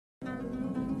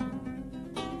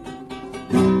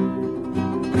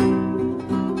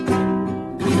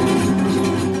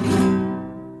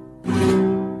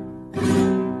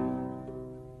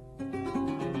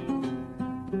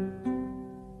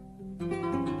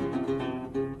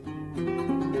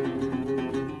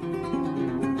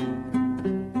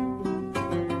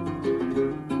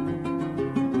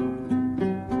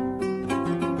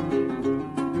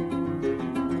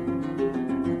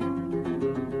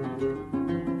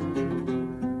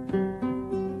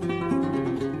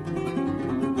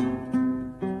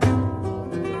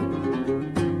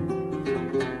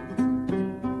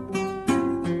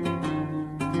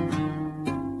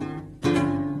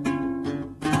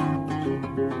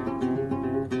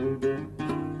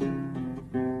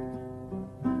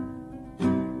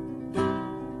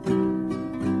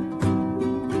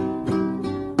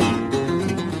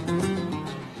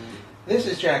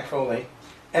Jack Foley,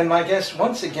 and my guest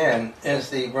once again is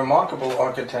the remarkable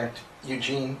architect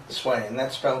Eugene Tssui, and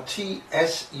that's spelled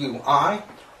T-S-U-I,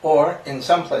 or in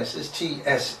some places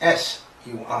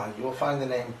T-S-S-U-I. You will find the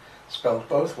name spelled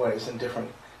both ways in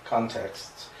different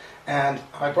contexts. And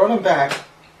I brought him back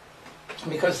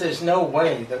because there's no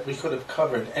way that we could have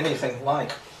covered anything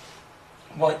like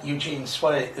what Eugene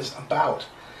Tssui is about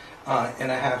in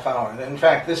a half hour. In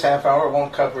fact, this half hour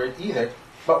won't cover it either,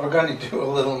 but we're going to do a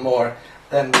little more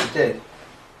than we did.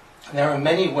 There are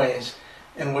many ways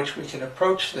in which we can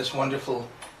approach this wonderful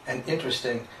and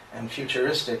interesting and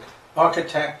futuristic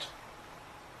architect,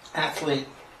 athlete,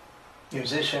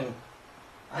 musician.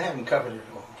 I haven't covered it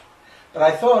all. But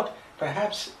I thought,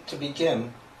 perhaps to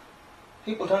begin,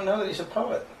 people don't know that he's a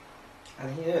poet.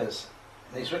 And he is.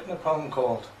 And he's written a poem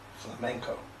called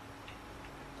Flamenco.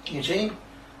 Eugene,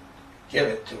 give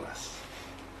it to us.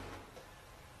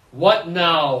 What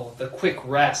now the quick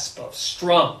rasp of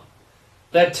strum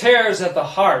that tears at the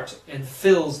heart and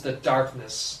fills the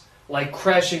darkness like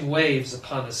crashing waves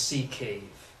upon a sea cave?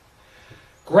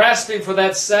 Grasping for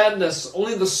that sadness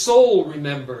only the soul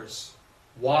remembers,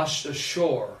 washed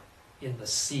ashore in the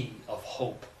sea of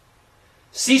hope.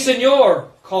 Si, senor,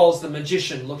 calls the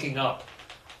magician looking up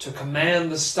to command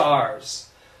the stars,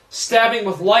 stabbing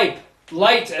with light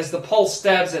as the pulse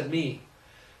stabs at me.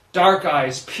 Dark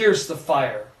eyes pierce the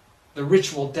fire. The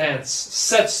ritual dance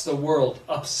sets the world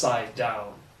upside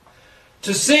down.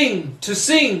 To sing,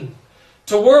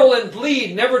 to whirl and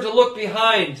bleed, never to look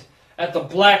behind at the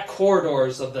black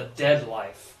corridors of the dead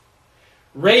life.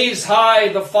 Raise high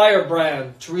the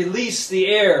firebrand to release the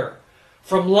air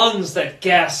from lungs that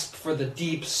gasp for the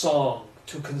deep song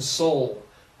to console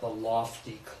the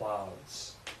lofty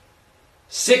clouds.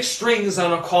 6 strings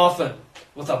on a coffin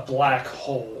with a black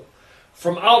hole.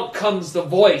 From out comes the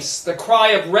voice, the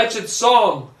cry of wretched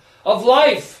song, of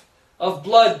life, of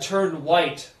blood turned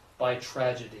white by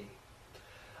tragedy.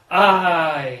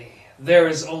 Aye, there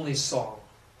is only song.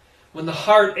 When the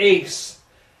heart aches,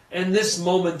 and this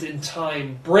moment in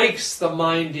time breaks the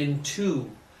mind in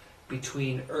two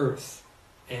between earth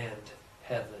and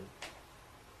heaven.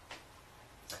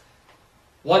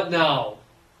 What now?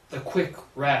 The quick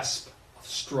rasp of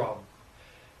strum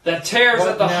that tears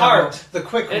at the heart the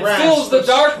quick and fills the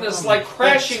darkness like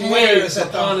crashing waves at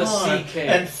upon a sea cave.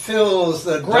 And fills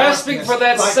the grasping for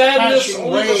that like sadness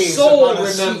only the soul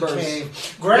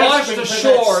remembers. Washed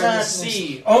ashore in the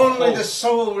sea. Only the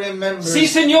soul remembers. Si,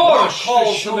 senor,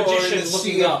 calls the magician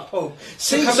looking up. To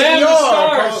command the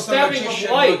stars, stabbing with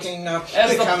light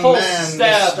as the pulse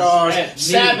stabs at me.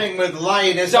 Stabbing with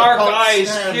light as dark the pulse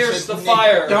eyes pierce the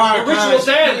fire. The ritual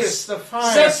dance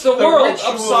sets the world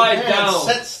upside down.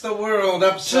 The world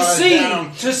upside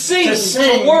down. To sing,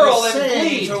 to whirl and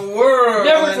bleed,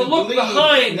 never to look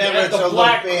behind at the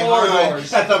black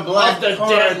corridors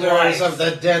of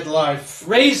the dead life.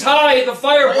 Raise high the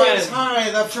firebrand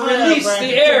to release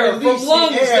the air from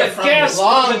lungs that gasp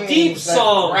for the deep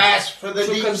song,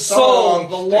 to console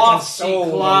the lofty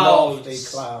clouds.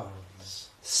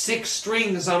 6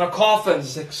 strings on a coffin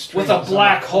with a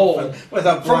black hole.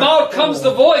 From out comes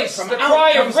the voice, the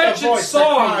cry of wretched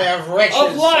song,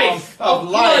 of life, of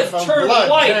blood turned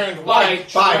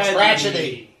white by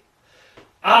tragedy.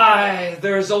 Aye,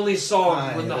 there is only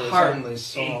song when the heart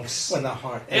aches.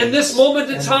 And this moment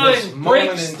in time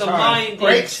breaks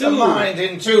the mind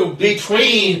in two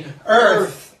between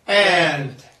earth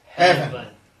and heaven.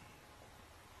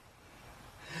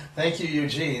 Thank you,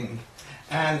 Eugene.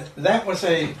 And that was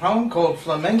a poem called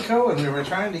Flamenco, and we were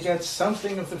trying to get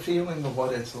something of the feeling of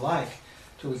what it's like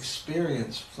to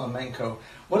experience flamenco.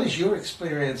 What is your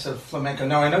experience of flamenco?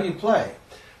 Now, I know you play.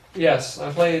 Yes,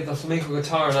 I play the flamenco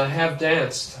guitar, and I have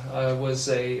danced. I was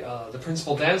the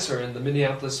principal dancer in the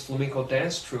Minneapolis Flamenco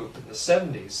Dance Troupe in the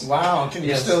 70s. Wow, can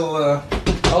you still...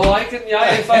 Oh, I can,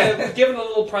 yeah, if I had given a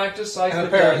little practice, I could... a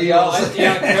pair of heels. A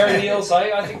pair of heels,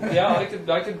 I think, yeah, I could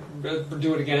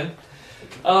do it again.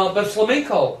 But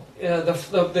flamenco,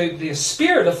 the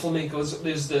spirit of flamenco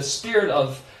is the spirit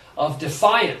of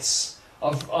defiance,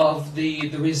 of the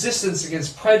resistance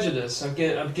against prejudice,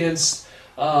 against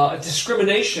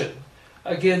discrimination,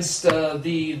 against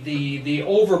the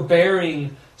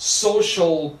overbearing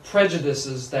social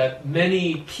prejudices that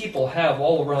many people have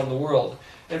all around the world.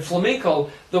 And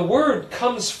flamenco, the word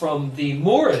comes from the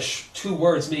Moorish 2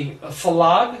 words, meaning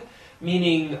falag,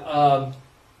 meaning oh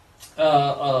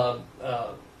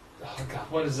God,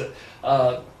 what is it?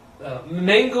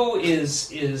 Mango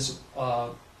is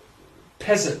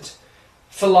peasant.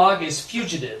 Falag is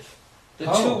fugitive.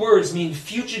 The two words mean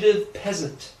fugitive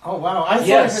peasant. Oh, wow. I thought it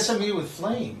had something to do with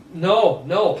flame. No,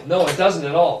 it doesn't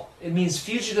at all. It means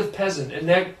fugitive peasant, and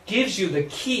that gives you the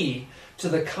key to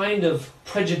the kind of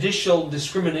prejudicial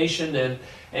discrimination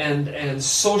and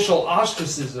social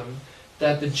ostracism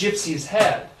that the gypsies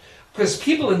had. Because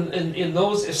people in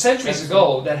those centuries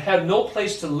ago that had no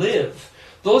place to live,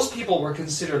 those people were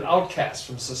considered outcasts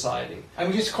from society.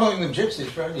 I'm just calling them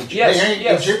gypsies, right? Yes, they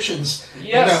ain't Egyptians,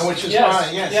 which is why,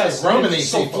 Romany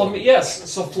people.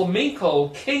 So flamenco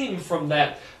came from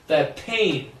that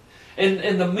pain,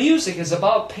 and the music is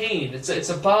about pain. It's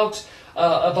about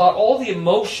all the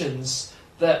emotions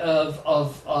that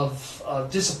of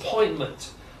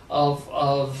disappointment,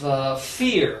 of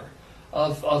fear,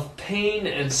 of pain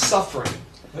and suffering.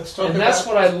 And that's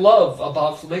what I love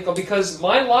about flamenco, because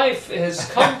my life has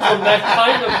come from that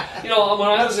kind of, when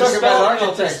I was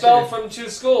expelled from two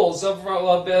schools,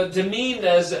 demeaned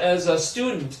as a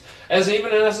student,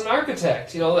 even as an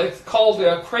architect,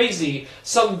 called crazy,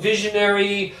 some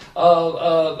visionary,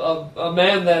 a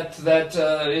man that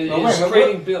is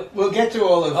creating. We'll get to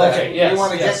all of that. Okay, yes, we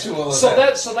want to get to all of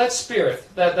that. So that spirit,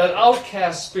 that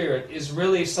outcast spirit, is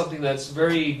really something that's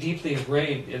very deeply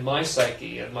ingrained in my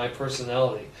psyche and my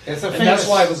personality. And that's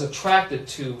why I was attracted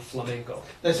to flamenco.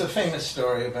 There's a famous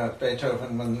story about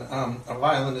Beethoven when a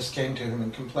violinist came to him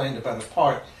and complained about a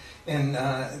part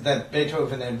that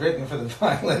Beethoven had written for the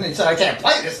violin. He said, "I can't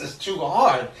play this, it's too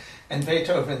hard." And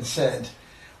Beethoven said,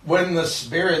 "When the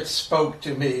spirit spoke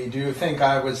to me, do you think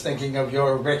I was thinking of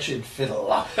your wretched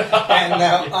fiddle?" And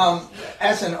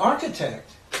as an architect,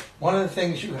 one of the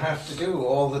things you have to do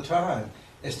all the time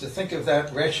is to think of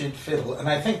that wretched fiddle. And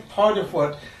I think part of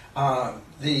what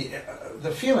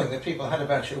the feeling that people had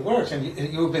about your work, and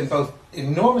you've been both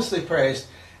enormously praised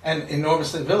and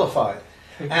enormously vilified.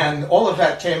 And all of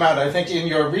that came out, I think, in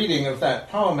your reading of that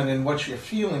poem and in what you're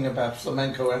feeling about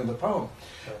flamenco and the poem.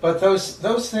 But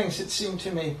those things, it seemed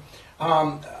to me,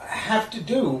 have to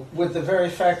do with the very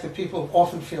fact that people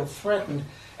often feel threatened.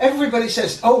 Everybody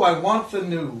says, "Oh, I want the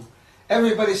new."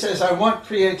 Everybody says, "I want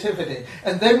creativity."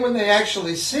 And then when they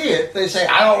actually see it, they say,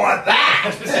 "I don't want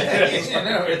that,"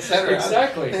 etc.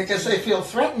 Exactly. Because they feel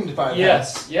threatened by that.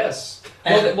 Yes.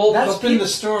 And that's been the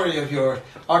story of your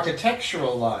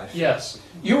architectural life. Yes.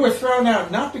 You were thrown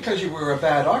out not because you were a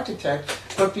bad architect,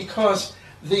 but because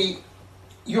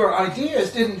your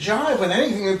ideas didn't jive with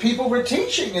anything that people were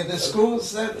teaching in the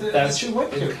schools that you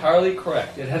went to. That's entirely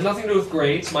correct. It had nothing to do with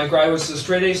grades. I was a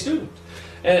straight A student.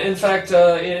 And in fact,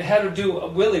 it had to do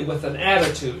really with an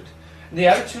attitude. And the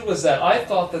attitude was that I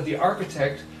thought that the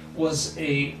architect was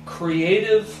a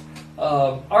creative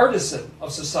artisan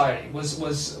of society,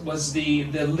 was the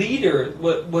leader,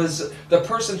 was the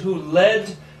person who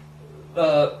led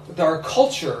our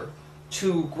culture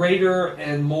to greater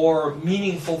and more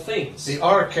meaningful things. The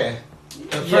arche,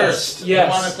 the first, the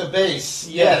one at the base.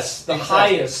 Yes, the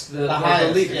highest, the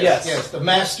highest, leader. Yes, the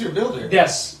master builder.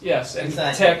 Yes, and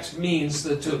exactly. tech means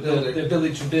the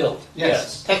ability to build.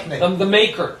 Yes, technique. The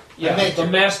maker. The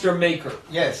master maker.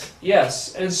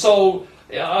 Yes. And so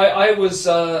I was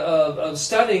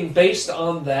studying based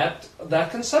on that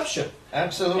conception.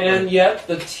 Absolutely. And yet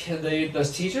the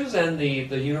teachers and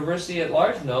the university at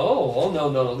large,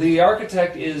 no. The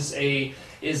architect is a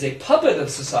puppet of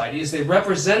society, is a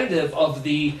representative of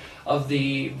the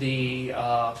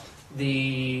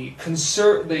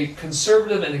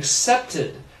conservative and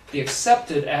accepted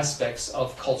aspects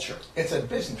of culture. It's a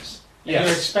business. Yes.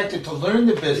 You're expected to learn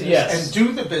the business and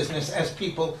do the business as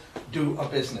people do a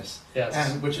business. Yes.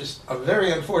 And which is a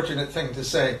very unfortunate thing to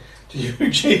say to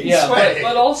Eugene Tssui.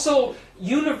 But also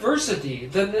university,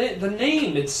 the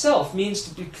name itself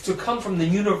means to come from the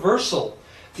universal,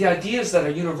 the ideas that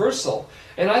are universal.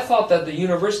 And I thought that the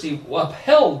university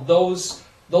upheld those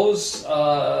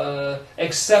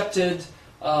accepted,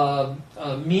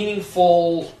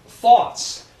 meaningful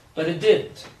thoughts, but it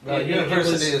didn't.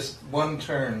 University is one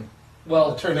turn.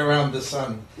 Well, a turn around the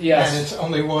sun. Yes. And it's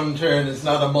only one turn, it's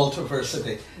not a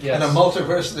multiversity. Yes. And a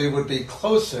multiversity would be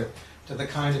closer to the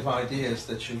kind of ideas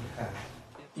that you have.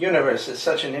 Universe is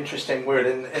such an interesting word,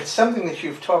 and it's something that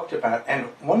you've talked about. And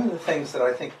one of the things that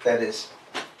I think that is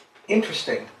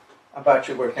interesting about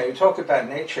your work, now you talk about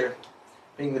nature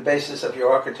being the basis of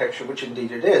your architecture, which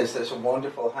indeed it is. There's a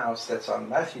wonderful house that's on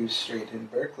Matthews Street in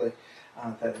Berkeley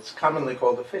that is commonly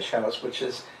called the Fish House, which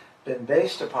has been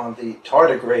based upon the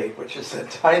tardigrade, which is a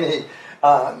tiny,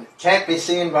 can't be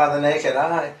seen by the naked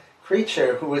eye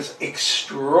creature who is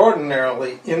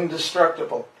extraordinarily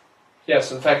indestructible.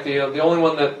 Yes, in fact,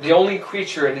 the only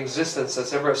creature in existence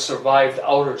that's ever survived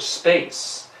outer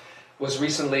space was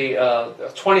recently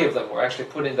 20 of them were actually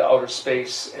put into outer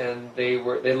space, and they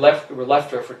were left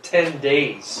there for 10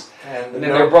 days, and then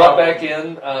they're brought back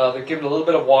in. They're given a little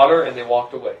bit of water, and they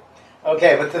walked away.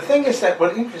 Okay, but the thing is that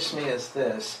what interests me is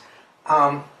this: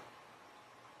 that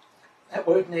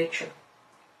word nature,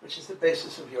 which is the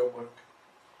basis of your work.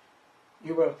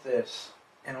 You wrote this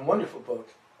in a wonderful book,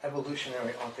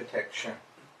 Evolutionary Architecture.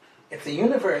 If the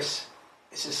universe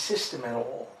is a system at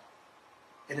all,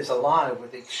 it is alive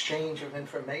with the exchange of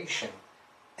information,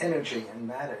 energy, and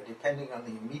matter, depending on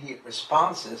the immediate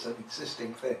responses of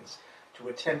existing things. To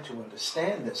attempt to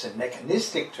understand this in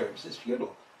mechanistic terms is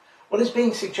futile. What is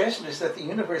being suggested is that the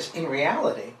universe, in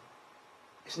reality,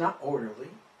 is not orderly,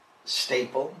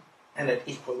 stable, and at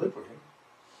equilibrium,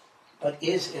 but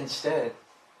is instead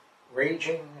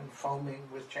raging and foaming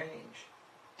with change,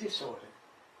 disorder,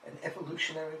 an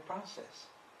evolutionary process.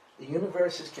 The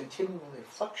universe is continually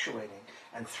fluctuating,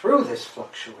 and through this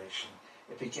fluctuation,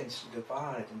 it begins to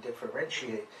divide and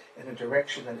differentiate in a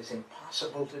direction that is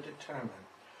impossible to determine.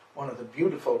 One of the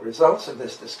beautiful results of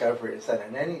this discovery is that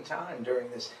at any time during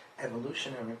this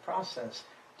evolutionary process,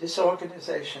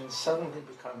 disorganization suddenly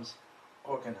becomes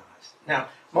organized. Now,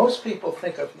 most people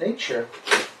think of nature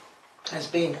as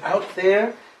being out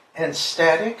there and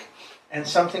static and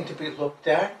something to be looked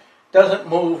at, doesn't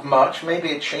move much, maybe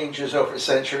it changes over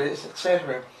centuries,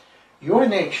 etc. Your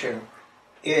nature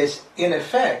is, in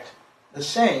effect, the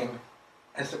same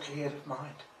as the creative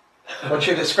mind. What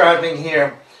you're describing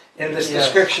here in this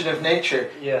description of nature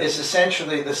is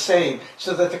essentially the same,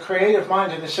 so that the creative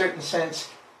mind, in a certain sense,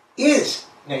 is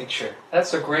nature.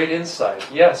 That's a great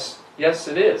insight. Yes,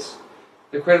 it is.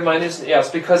 The creative mind is,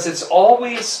 because it's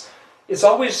always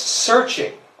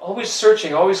searching,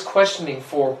 always questioning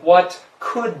for what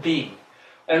could be,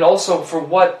 and also for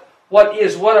what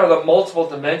is. What are the multiple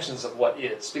dimensions of what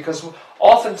is? Because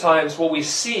oftentimes what we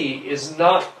see is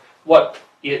not what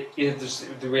it is,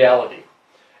 the reality.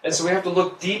 And so we have to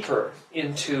look deeper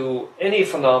into any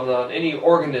phenomenon, any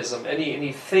organism,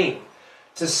 anything,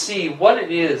 to see what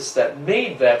it is that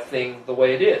made that thing the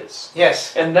way it is.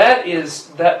 Yes. And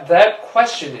that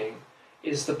questioning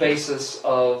is the basis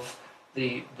of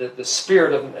the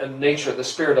spirit of nature, the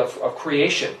spirit of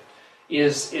creation,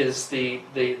 is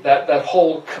that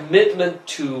whole commitment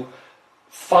to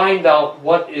find out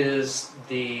what is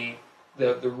the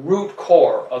root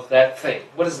core of that thing.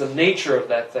 What is the nature of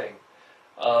that thing?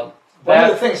 One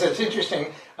of the things that's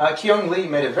interesting, Kyung Lee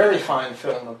made a very fine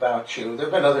film about you. There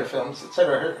have been other films,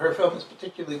 etc. Her film is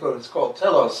particularly good. It's called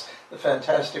Telos, The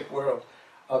Fantastic World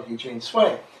of Eugene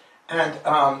Tssui. And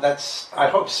that's, I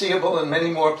hope, seeable in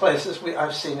many more places.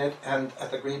 I've seen it, and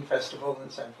at the Green Festival in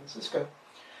San Francisco.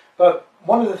 But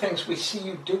one of the things we see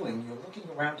you doing, you're looking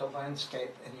around a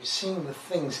landscape, and you're seeing the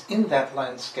things in that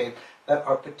landscape that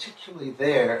are particularly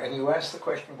there, and you ask the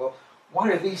question, well,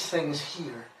 why are these things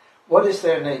here? What is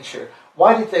their nature?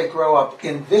 Why did they grow up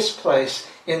in this place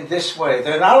in this way?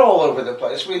 They're not all over the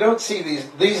place. We don't see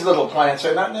these little plants.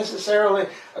 They're not necessarily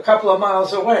a couple of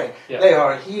miles away. Yeah. They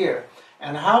are here.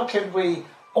 And how can we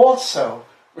also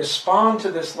respond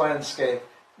to this landscape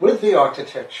with the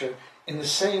architecture in the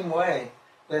same way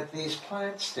that these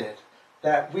plants did?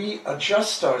 That we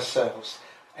adjust ourselves.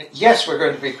 Yes, we're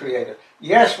going to be creative.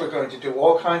 Yes, we're going to do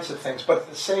all kinds of things. But at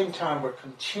the same time, we're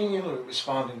continually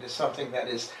responding to something that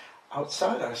is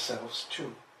outside ourselves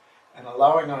too, and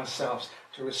allowing ourselves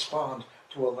to respond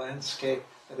to a landscape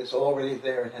that is already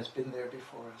there and has been there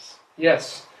before us.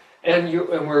 Yes, and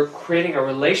we're creating a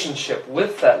relationship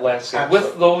with that landscape, Absolutely.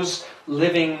 With those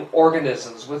living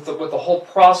organisms, with the whole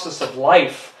process of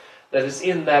life that is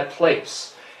in that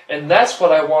place. And that's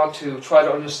what I want to try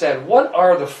to understand. What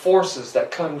are the forces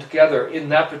that come together in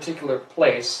that particular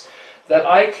place that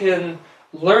I can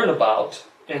learn about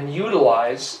and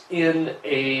utilize in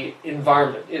a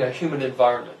environment, in a human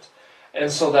environment,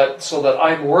 and so that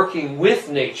I'm working with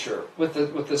nature, with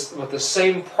the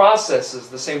same processes,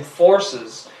 the same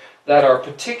forces that are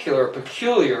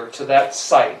peculiar to that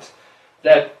site,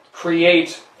 that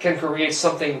can create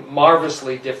something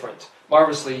marvelously different,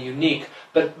 marvelously unique,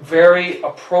 but very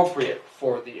appropriate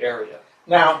for the area.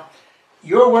 Now,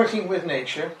 you're working with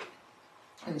nature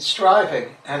and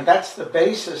striving, and that's the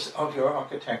basis of your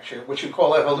architecture, which you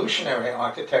call evolutionary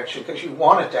architecture, because you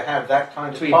want it to have that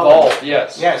kind of to evolve,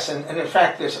 yes. Yes, and in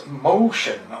fact there's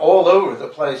motion all over the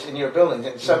place in your buildings.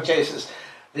 In some cases,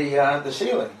 the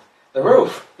ceiling, the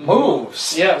roof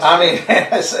moves. Yes. I mean,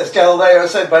 as Galileo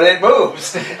said, but it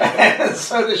moves. And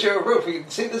so does your roof. You can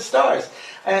see the stars.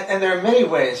 And there are many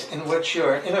ways in which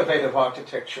your innovative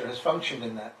architecture has functioned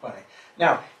in that way.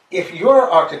 Now, if your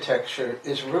architecture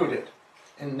is rooted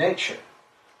in nature,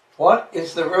 what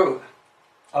is the root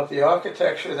of the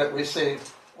architecture that we see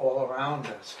all around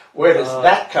us. Where does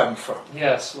that come from?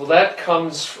 Yes, well, that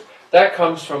comes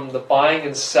from the buying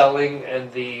and selling,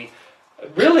 and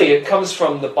it comes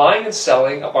from the buying and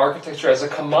selling of architecture as a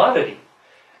commodity,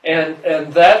 and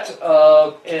that.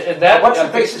 What's the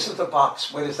basis of the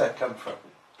box? Where does that come from?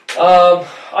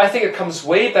 I think it comes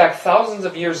way back thousands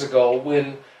of years ago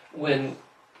when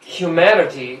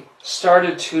humanity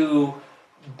started to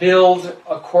build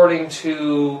according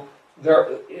to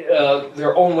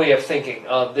their own way of thinking,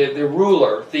 the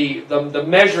ruler, the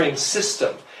measuring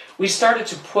system. We started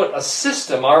to put a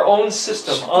system, our own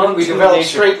system, onto We developed nature.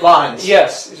 straight lines.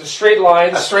 Yes, straight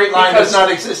lines. A straight line does not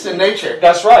exist in nature.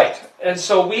 That's right. And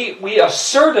so we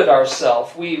asserted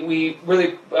ourselves. We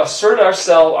really asserted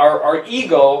ourselves, our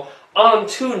ego,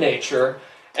 onto nature,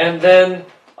 and then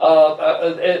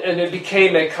and it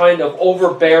became a kind of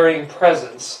overbearing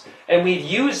presence. And we've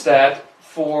used that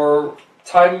for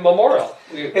time immemorial.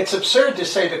 It's absurd to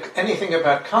say anything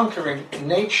about conquering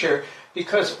nature,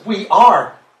 because we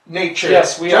are nature.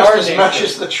 Yes, we just are as nature. much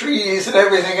as the trees and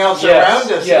everything else Yes,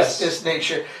 around us yes. is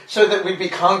nature, so that we'd be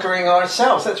conquering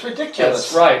ourselves. That's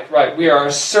ridiculous. That's right. We are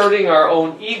asserting our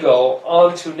own ego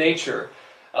onto nature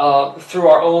through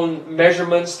our own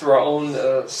measurements, through our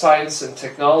own science and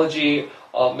technology,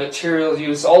 material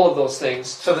use, all of those things.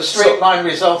 So the straight line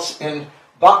results in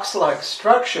box-like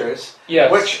structures,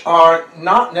 Yes. which are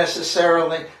not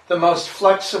necessarily the most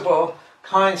flexible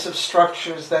kinds of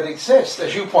structures that exist,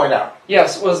 as you point out.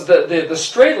 Yes, was the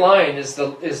straight line is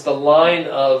the line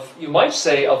of, you might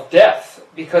say, of death,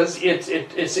 because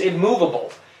it's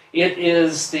immovable. It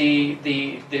is the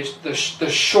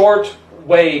short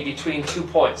way between 2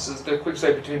 points. It's the quick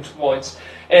way between 2 points,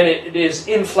 and it is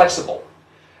inflexible.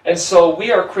 And so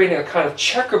we are creating a kind of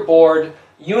checkerboard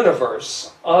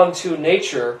universe onto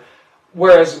nature,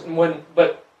 whereas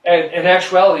in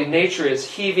actuality, nature is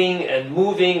heaving and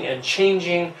moving and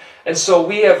changing, and so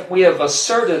we have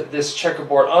asserted this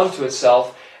checkerboard onto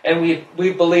itself, and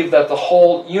we believe that the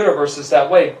whole universe is that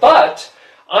way. But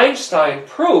Einstein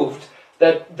proved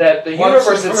that the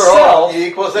universe itself,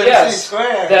 equals MC yes,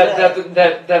 squared.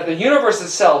 that the universe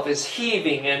itself is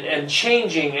heaving and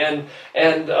changing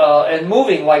and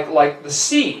moving like the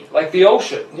sea, like the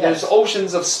ocean. Yes. There's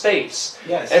oceans of space,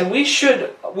 Yes. and we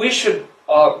should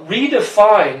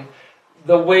redefine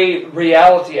the way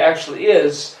reality actually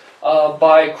is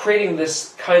by creating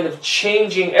this kind of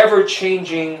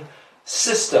ever-changing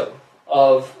system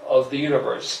of the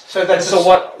universe. So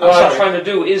what I'm trying to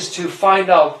do is to find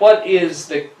out what is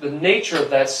the nature of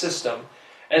that system,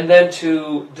 and then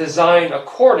to design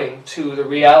according to the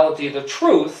reality, the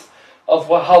truth of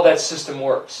how that system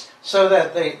works. So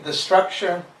that the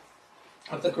structure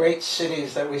of the great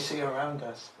cities that we see around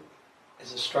us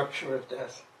is a structure of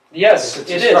death. Yes, It's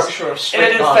it a is. structure of straight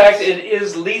And in lines. fact, it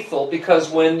is lethal, because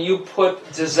when you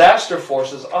put disaster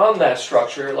forces on that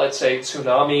structure, let's say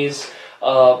tsunamis,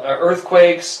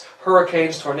 earthquakes,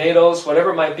 hurricanes, tornadoes,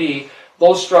 whatever it might be,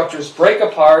 those structures break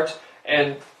apart,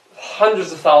 and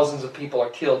hundreds of thousands of people are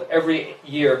killed every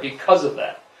year because of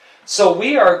that. So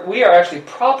we are actually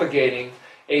propagating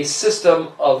a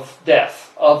system of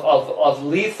death, of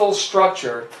lethal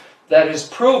structure that is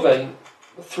proven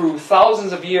through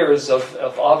thousands of years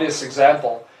of obvious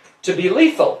example to be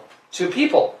lethal to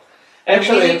people. And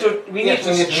Actually, we need to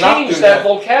not change do that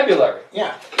vocabulary.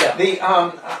 Yeah.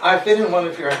 Yeah. I've been in one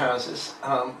of your houses,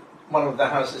 one of the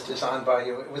houses designed by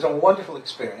you. It was a wonderful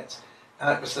experience.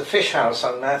 It was the Fish House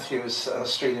on Matthews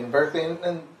Street in Berkeley,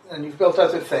 and you've built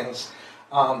other things.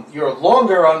 You're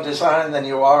longer on design than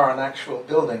you are on actual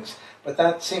buildings, but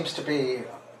that seems to be,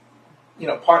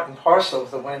 part and parcel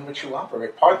of the way in which you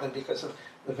operate, partly because of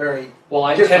the very Well,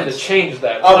 I difference. intend to change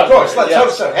that. Of course, let's hope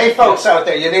so. Hey, folks out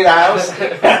there, you need a house?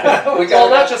 Well,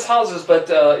 not just houses, but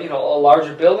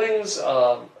larger buildings,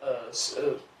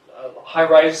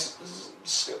 high-rise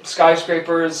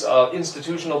skyscrapers,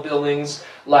 institutional buildings,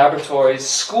 laboratories,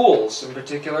 schools in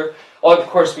particular. Oh, of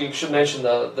course, we should mention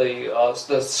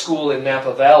the school in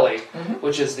Napa Valley,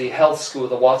 which is the health school,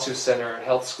 the Watsu Center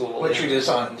Health School, Which you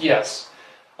designed. Yes.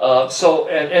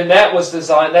 And that was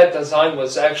designed. That design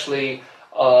was actually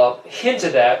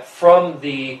hinted at from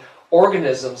the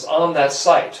organisms on that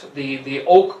site, the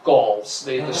oak galls,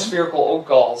 the spherical oak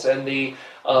galls, and the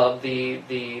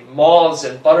moths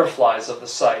and butterflies of the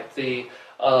site, the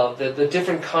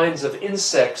different kinds of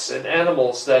insects and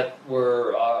animals that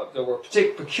were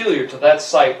peculiar to that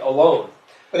site alone.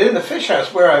 But in the Fish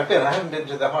House, where I've been, I haven't been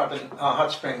to the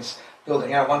Hot Springs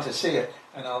building. I want to see it,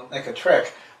 and I'll make a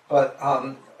trek. But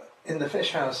in the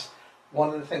Fish House,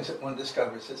 one of the things that one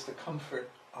discovers is the comfort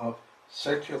of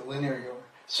circular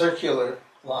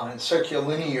lines,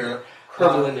 circulinear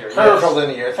curvilinear,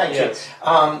 thank you,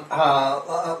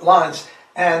 lines.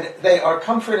 And they are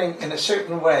comforting in a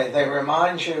certain way. They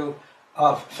remind you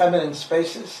of feminine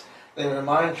spaces. They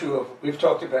remind you of, we've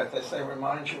talked about this, they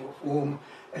remind you of womb,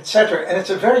 etc. And it's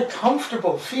a very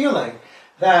comfortable feeling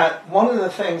that one of the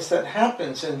things that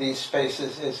happens in these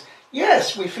spaces is,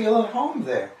 yes, we feel at home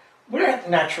there. We're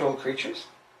natural creatures.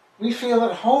 We feel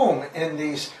at home in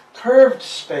these curved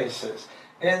spaces,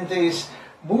 in these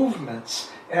movements.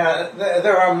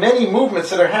 There are many movements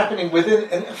that are happening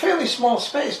within a fairly small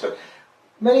space, but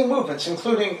many movements,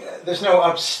 including, there's no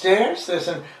upstairs, there's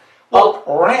an up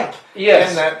ramp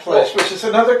in that place, which is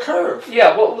another curve.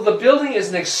 Yeah, well, the building is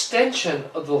an extension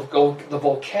of the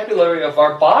vocabulary of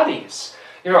our bodies.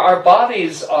 You know, our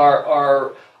bodies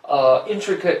are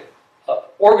intricate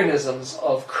organisms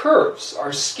of curves.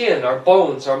 Our skin, our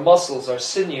bones, our muscles, our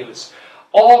sinews,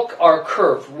 all are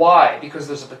curved. Why? Because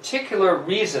there's a particular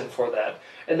reason for that.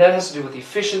 And that has to do with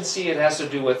efficiency, it has to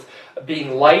do with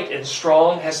being light and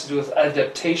strong, it has to do with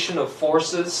adaptation of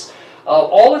forces.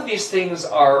 All of these things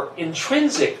are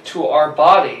intrinsic to our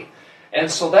body.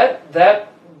 And so that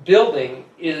building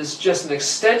is just an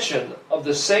extension of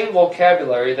the same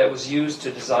vocabulary that was used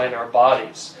to design our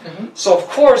bodies. Mm-hmm. So of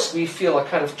course we feel a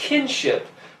kind of kinship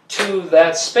to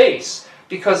that space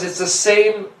because it's the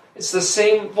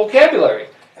same vocabulary.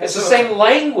 Absolutely. It's the same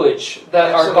language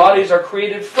that our bodies are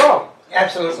created from.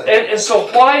 Absolutely. And so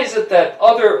why is it that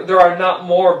there are not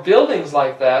more buildings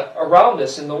like that around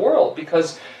us in the world?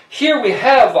 Because here we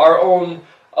have our own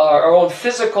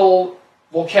physical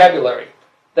vocabulary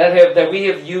that we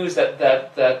have used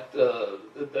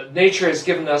that nature has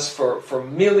given us for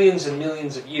millions and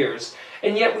millions of years,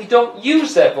 and yet we don't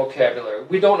use that vocabulary.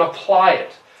 We don't apply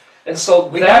it, and so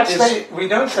we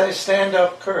don't say stand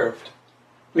up curved.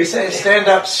 We say stand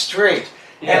up straight,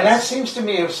 yes. And that seems to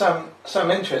me of some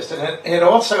interest, and it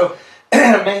also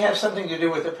may have something to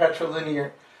do with the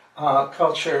patrilinear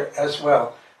culture as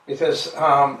well. Because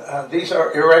these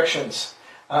are erections,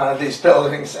 these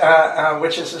buildings,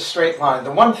 which is a straight line.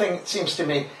 The one thing, it seems to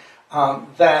me,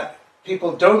 that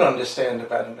people don't understand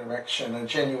about an erection, a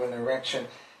genuine erection,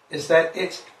 is that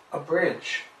it's a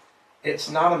bridge. It's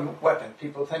not a weapon.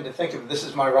 People tend to think of, this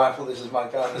is my rifle, this is my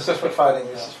gun, this is for fighting,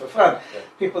 this is for fun. Yeah.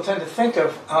 People tend to think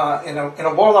of, in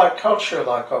a warlike culture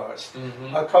like ours,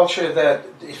 mm-hmm. a culture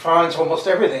that defines almost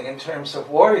everything in terms of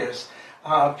warriors,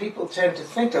 people tend to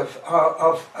think of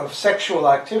sexual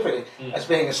activity as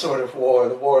being a sort of war,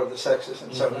 the war of the sexes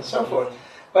and so on and so forth.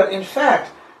 But in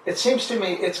fact, it seems to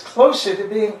me it's closer to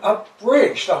being a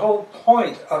bridge. The whole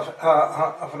point of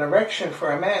an erection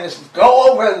for a man is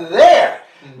go over there.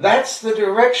 Mm-hmm. That's the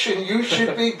direction you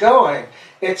should be going.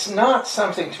 It's not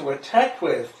something to attack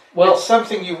with. Well, it's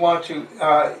something you want to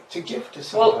give to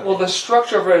somebody. Well, the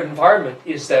structure of our environment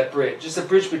is that bridge. It's a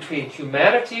bridge between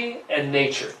humanity and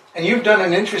nature. And you've done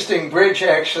an interesting bridge,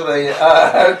 actually.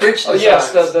 Bridge designs.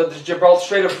 Yes, the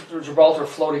Strait of Gibraltar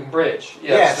floating bridge.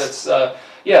 Yes, that's a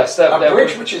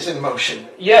bridge which is in motion.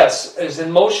 Yes, is in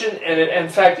motion, and it, in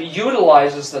fact,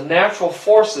 utilizes the natural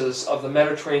forces of the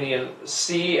Mediterranean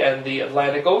Sea and the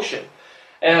Atlantic Ocean,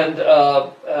 and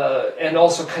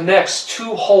also connects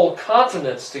two whole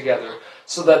continents together,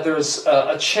 so that there's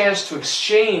a chance to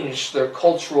exchange their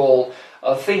cultural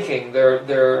thinking,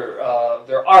 their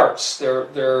arts,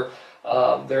 their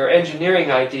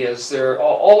engineering ideas,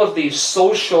 all of these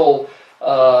social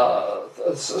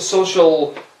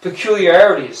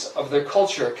peculiarities of their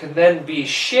culture can then be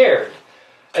shared.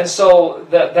 And so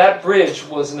that bridge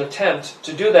was an attempt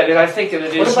to do that, and I think that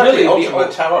it is really the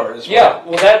ultimate tower as well. Yeah,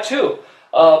 well, that too.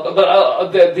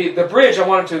 But the bridge, I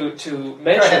wanted to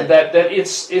mention that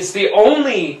it's the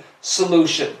only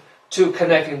solution to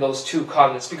connecting those two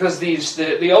continents, because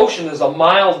the ocean is a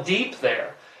mile deep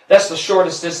there. That's the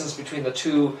shortest distance between the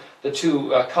two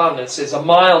continents, is a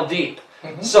mile deep.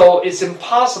 Mm-hmm. So it's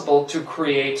impossible to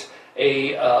create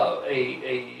a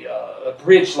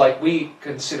bridge like we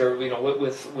consider,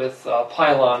 with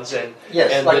pylons and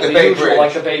like the Bay Bridge.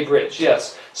 Like the Bay Bridge.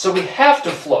 Yes. So we have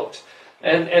to float,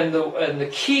 and the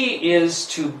key is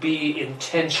to be in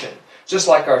tension, just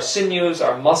like our sinews,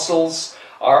 our muscles,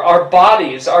 our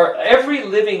bodies, every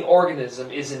living organism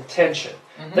is in tension.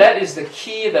 Mm-hmm. That is the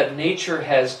key that nature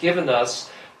has given us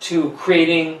to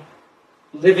creating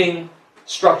living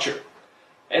structure.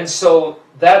 And so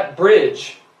that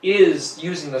bridge is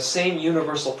using the same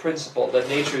universal principle that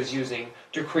nature is using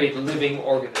to create living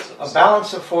organisms. A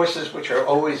balance of forces which are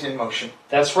always in motion.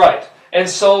 That's right. And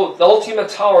so the Ultima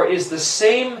Tower is the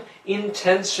same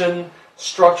in-tension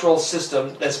structural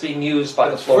system that's being used by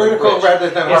the floating bridge. Vertical rather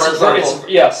than horizontal.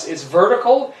 Yes, it's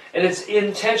vertical, And it's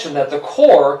in tension that the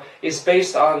core is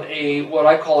based on what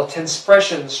I call a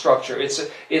tenspression structure.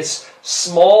 It's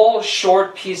small,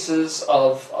 short pieces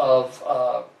of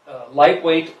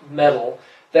lightweight metal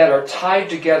that are tied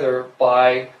together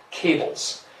by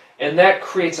cables. And that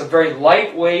creates a very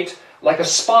lightweight, like a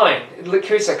spine. It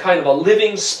creates a kind of a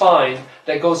living spine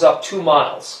that goes up 2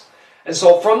 miles. And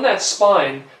so from that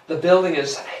spine, the building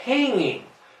is hanging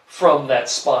from that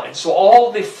spine. So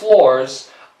all the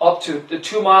floors up to the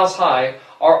 2 miles high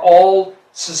are all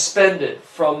suspended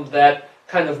from that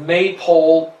kind of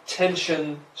maypole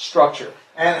tension structure.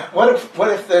 And what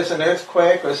if there's an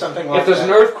earthquake or something like that? If there's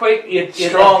an earthquake, it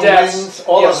strong adapts. Winds,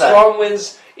 all of that. Strong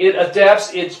winds, it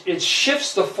adapts, it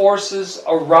shifts the forces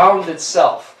around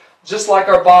itself, just like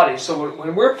our body. So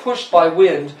when we're pushed by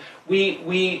wind,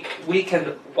 we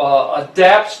can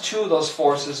adapt to those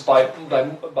forces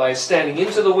by standing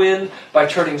into the wind, by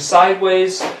turning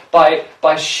sideways,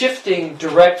 by shifting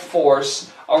direct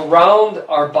force around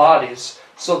our bodies,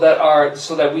 so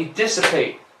that we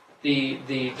dissipate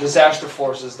the disaster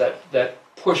forces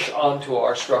that push onto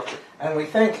our structure. And we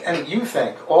think, and you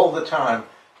think all the time,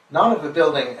 not of a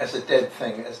building as a dead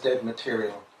thing, as dead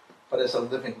material, but as a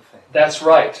living thing. That's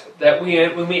right. That we,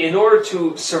 in order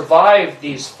to survive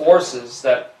these forces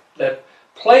that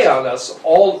play on us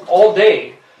all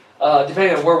day,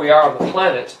 depending on where we are on the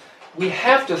planet, we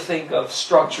have to think of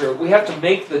structure. We have to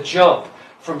make the jump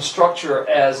from structure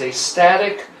as a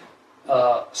static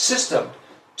system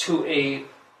to a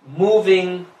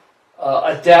moving,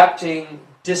 adapting,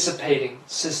 dissipating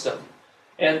system.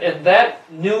 And that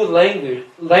new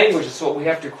language is what we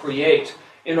have to create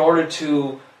in order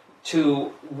to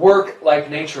work like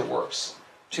nature works,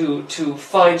 to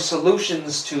find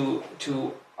solutions to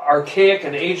archaic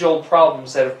and age-old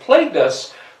problems that have plagued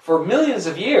us for millions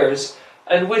of years,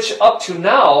 and which up to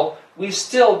now we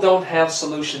still don't have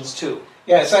solutions to.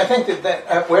 Yes, I think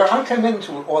that where I come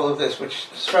into all of this, which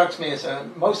strikes me as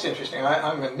most interesting,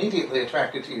 I'm immediately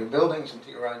attracted to your buildings and to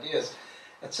your ideas,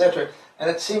 etc. And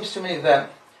it seems to me that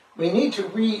we need to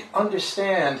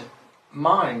re-understand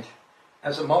mind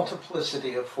as a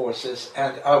multiplicity of forces,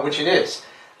 and which it is.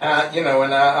 And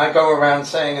I go around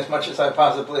saying as much as I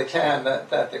possibly can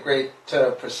that the great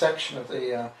perception of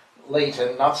the late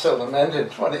and not so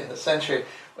lamented 20th century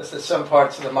was that some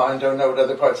parts of the mind don't know what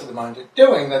other parts of the mind are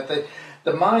doing, that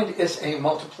the mind is a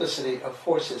multiplicity of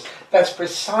forces. That's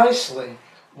precisely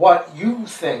what you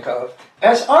think of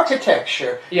as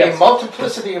architecture, yes. A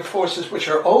multiplicity of forces which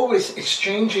are always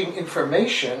exchanging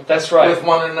information. That's right. With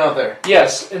one another.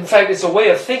 Yes, in fact, it's a way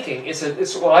of thinking.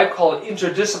 It's what I call an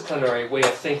interdisciplinary way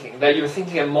of thinking, that you're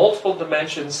thinking in multiple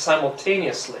dimensions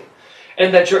simultaneously,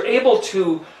 and that you're able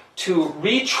to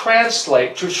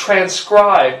retranslate, to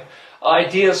transcribe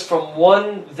ideas from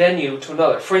one venue to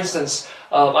another. For instance,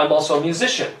 I'm also a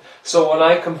musician, so when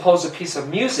I compose a piece of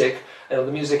music,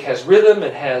 the music has rhythm,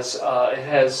 it has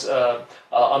a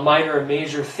minor and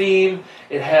major theme,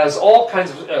 it has all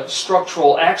kinds of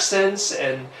structural accents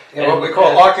and what we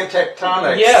call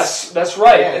architectonics. Yes, that's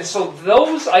right. Yes. And so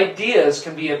those ideas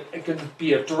can be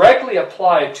directly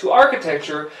applied to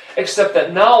architecture, except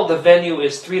that now the venue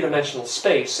is three-dimensional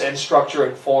space and structure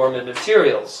and form and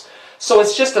materials. So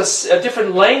it's just a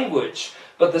different language,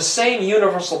 but the same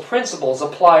universal principles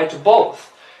apply to both.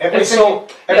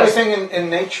 Everything in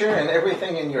nature and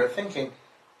everything in your thinking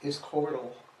is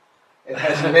chordal. It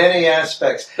has many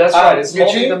aspects. That's right. It's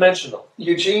multidimensional.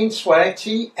 Eugene Tssui,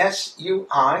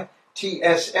 T-S-U-I,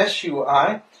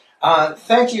 T-S-S-U-I.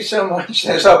 Thank you so much.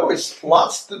 There's always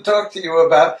lots to talk to you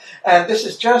about. And this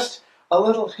is just a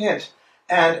little hint.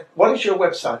 And what is your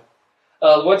website?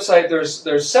 The website,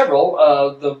 there's several.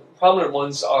 The prominent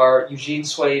ones are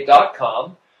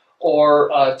eugenesway.com or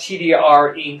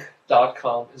tdrinc.com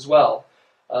as well.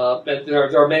 But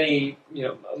there are many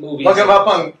movies. Look them up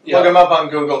on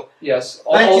Google. Yes.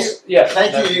 Thank you. Yes.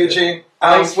 Thank you, Eugene.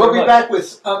 We'll be back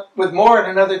with more at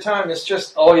another time. It's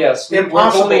just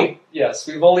impossible.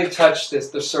 We've only touched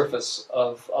the surface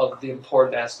of the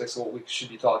important aspects of what we should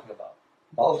be talking about.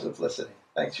 Multiplicity.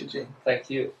 Thanks, Eugene. Thank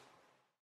you.